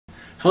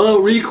Hello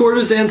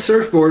recorders and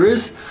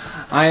surfboarders,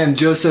 I am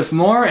Joseph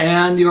Moore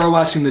and you are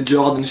watching The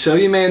Joe Alden Show.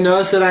 You may have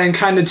noticed that I am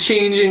kind of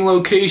changing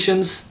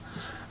locations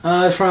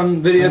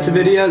from video to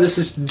video. This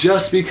is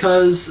just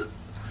because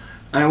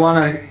I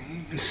want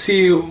to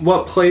see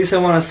what place I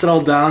want to settle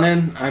down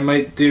in. I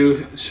might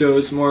do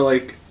shows more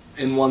like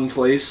in one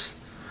place,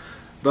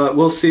 but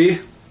we'll see.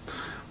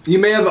 You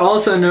may have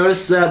also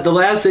noticed that the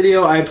last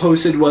video I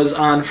posted was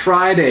on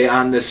Friday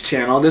on this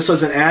channel. This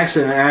was an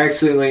accident. I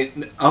accidentally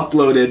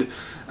uploaded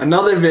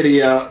another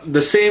video,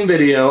 the same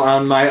video,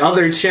 on my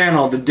other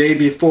channel the day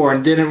before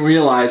and didn't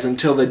realize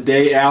until the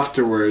day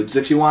afterwards.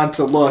 If you want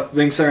to look,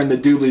 links are in the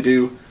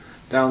doobly-doo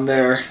down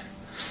there.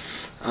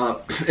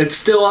 It's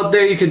still up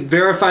there. You could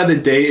verify the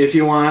date if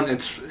you want.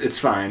 It's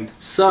fine.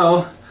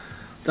 So,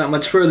 without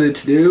much further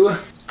ado,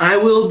 I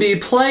will be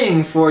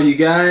playing for you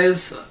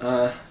guys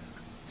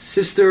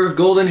Sister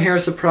Golden Hair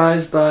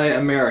Surprise by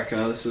America.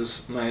 This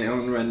is my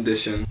own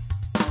rendition.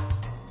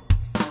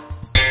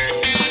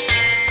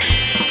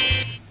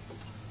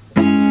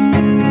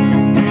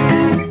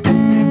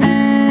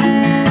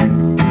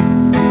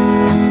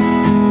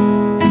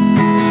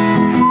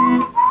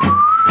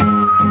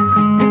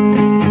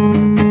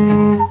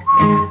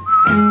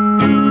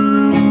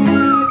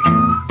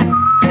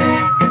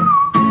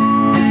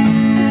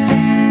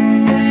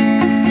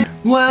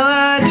 Well,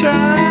 I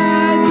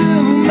tried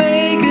to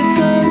make it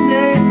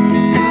someday,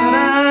 but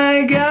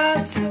I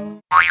got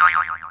so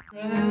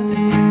stressed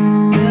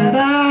that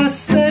I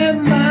set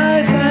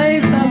my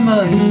sights on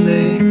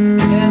Monday,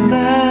 and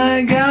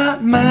I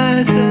got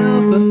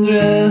myself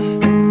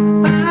undressed.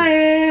 I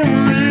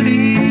am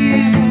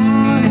ready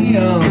for the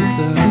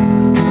altar,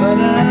 but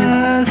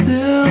I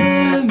still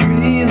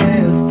didn't be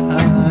this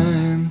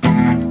time.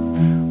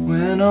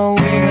 When a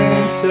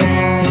woman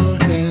sure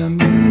can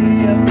be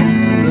a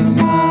friend of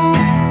mine.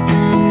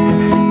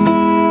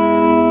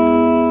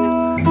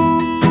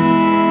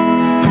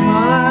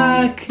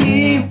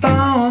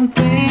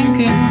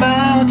 Thinking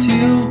about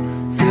you,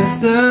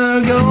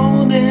 Sister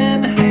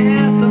Golden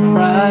Hair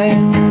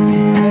Surprise,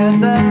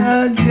 and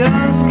I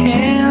just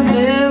can't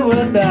live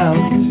without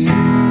you.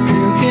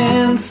 You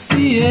can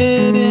see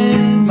it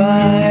in my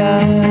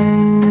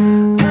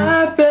eyes.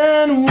 I've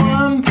been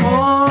one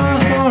poor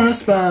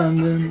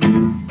correspondent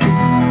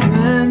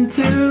and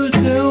too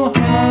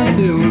hard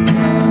to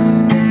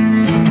find.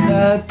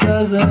 That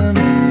doesn't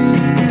mean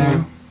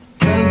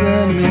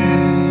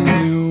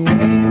you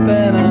ain't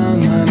been on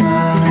my mind.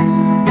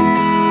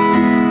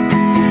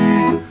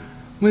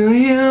 Will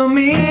you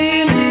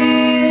meet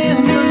me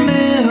in the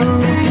middle?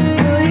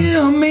 Will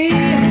you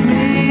meet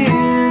me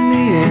in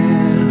the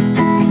end?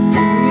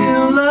 Will you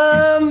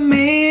love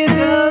me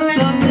just a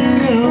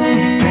little,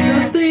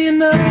 just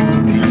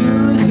enough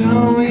to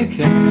show we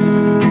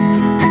care?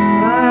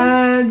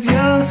 I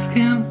just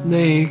can't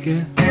make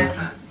it.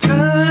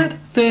 Try to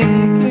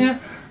fake it.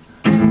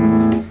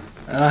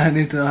 I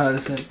need to know how to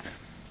say it.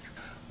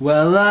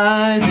 Well,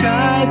 I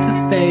tried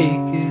to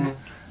fake it.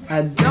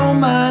 I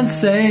don't mind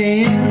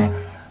saying,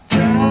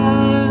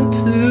 trying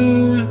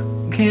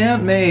to,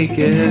 can't make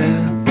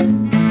it.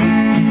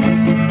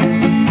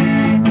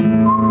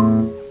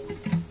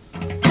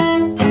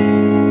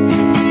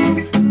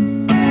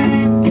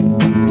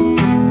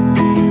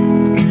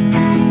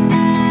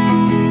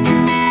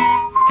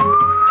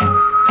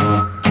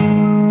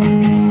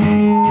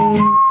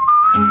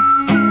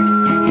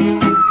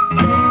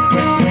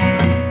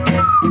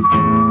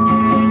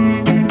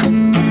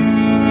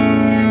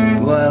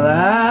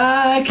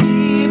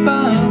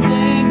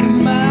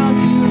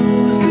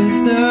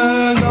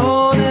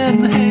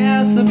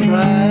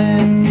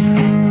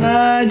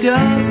 I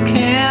just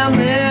can't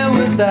live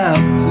without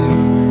you.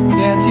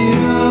 Can't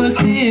you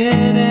see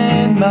it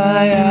in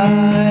my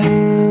eyes?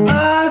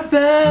 I've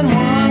been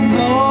one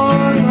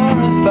poor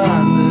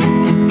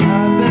correspondent.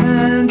 I've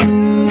been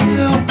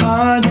too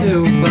hard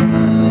to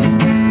find.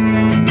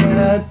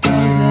 That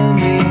doesn't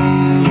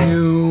mean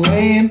you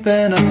ain't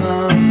been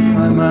on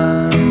my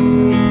mind.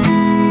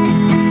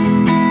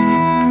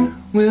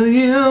 Will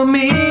you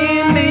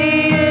meet me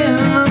in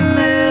the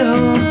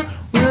middle?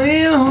 Will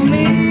you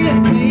meet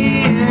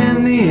me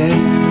in the end?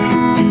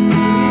 Will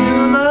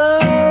you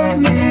love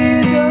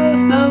me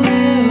just a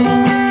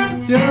little,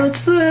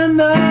 just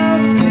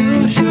enough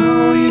to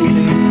show you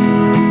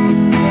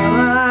care? Well,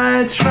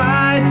 I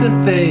tried to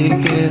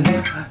fake it,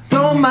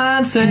 don't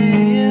mind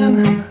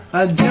saying,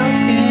 I just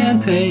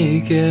can't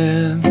take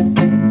it.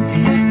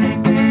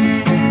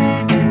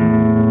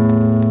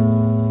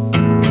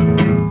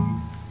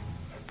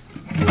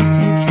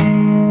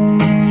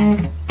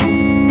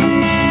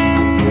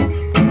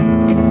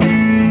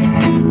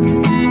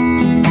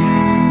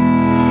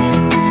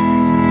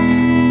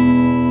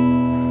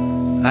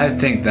 I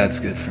think that's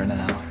good for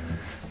now.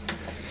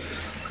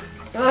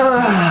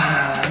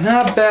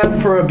 Not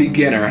bad for a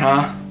beginner,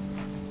 huh?